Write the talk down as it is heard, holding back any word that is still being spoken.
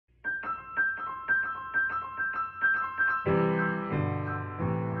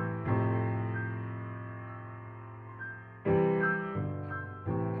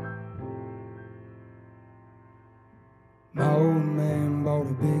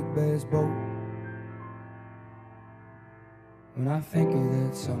best boat. When I think of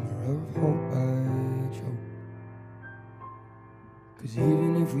that summer of hope, I choke. 'Cause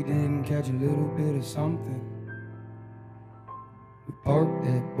even if we didn't catch a little bit of something, we parked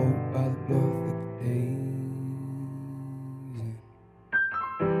that boat by the bluff at the day's end.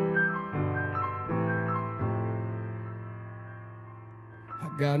 I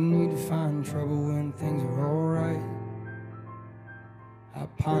got a need to find trouble when things are alright. I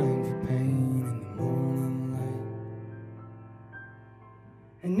pine for pain in the morning light.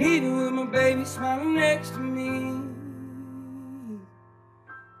 And even with my baby smiling next to me,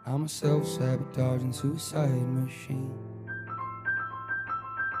 I'm a self-sabotaging suicide machine.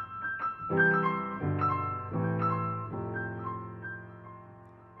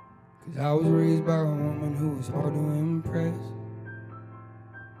 'Cause I was raised by a woman who was hard to impress,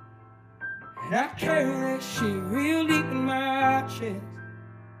 and I carry that shit real deep in my chest.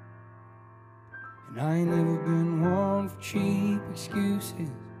 And I ain't never been one for cheap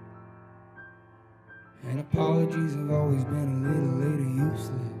excuses, and apologies have always been a little later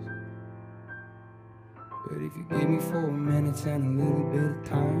useless. But if you give me 4 minutes and a little bit of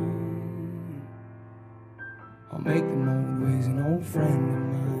time, I'll make them old ways an old friend of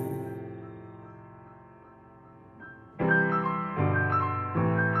mine.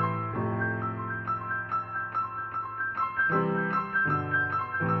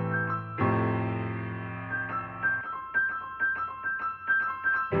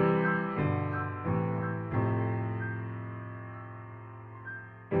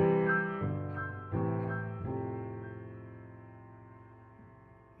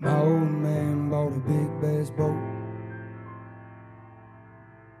 My old man bought a big bass boat.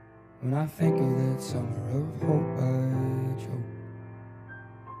 When I think of that summer of hope, I choke.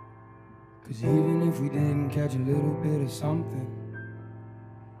 'Cause even if we didn't catch a little bit of something,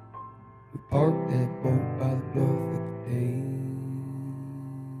 we parked that boat by the bluff at the day's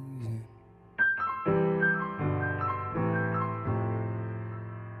end.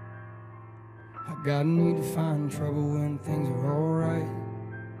 I got a need to find trouble when things are alright.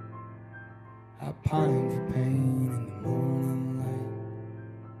 I pine for pain in the morning light.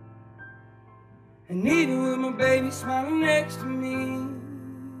 And even with my baby smiling next to me,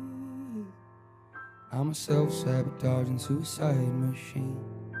 I'm a self-sabotaging suicide machine.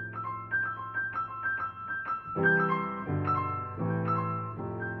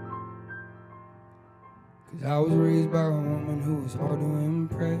 'Cause I was raised by a woman who was hard to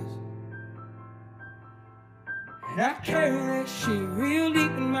impress, and I carry that shit real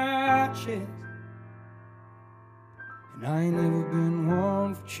deep in my chest. And I ain't never been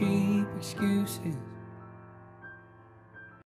one for cheap excuses,